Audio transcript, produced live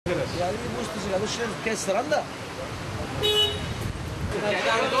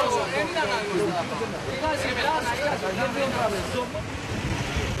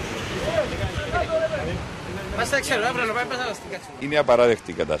Είναι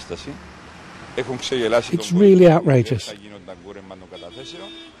απαράδεκτη η κατάσταση. Έχουν ξεγελάσει It's really outrageous.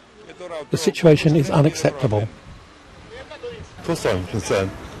 The situation is unacceptable. Of course I'm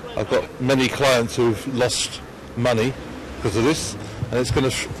concerned. I've got many clients who've lost money because of this, and it's going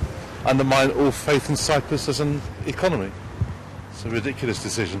to undermine all faith in Cyprus as an economy. It's a ridiculous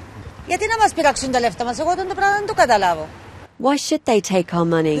decision. Γιατί να μας πειράξουν τα λεφτά μας, εγώ δεν το καταλάβω. Why should they take our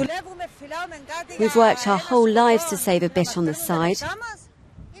money? We've worked our whole lives to save a bit on the side.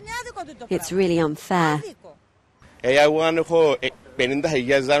 It's really unfair.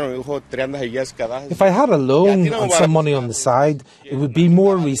 If I had a loan and some money on the side, it would be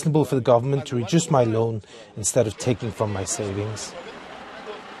more reasonable for the government to reduce my loan instead of taking from my savings.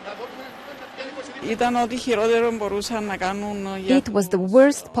 It was the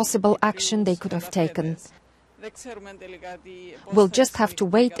worst possible action they could have taken. We'll just have to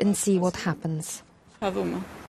wait and see what happens.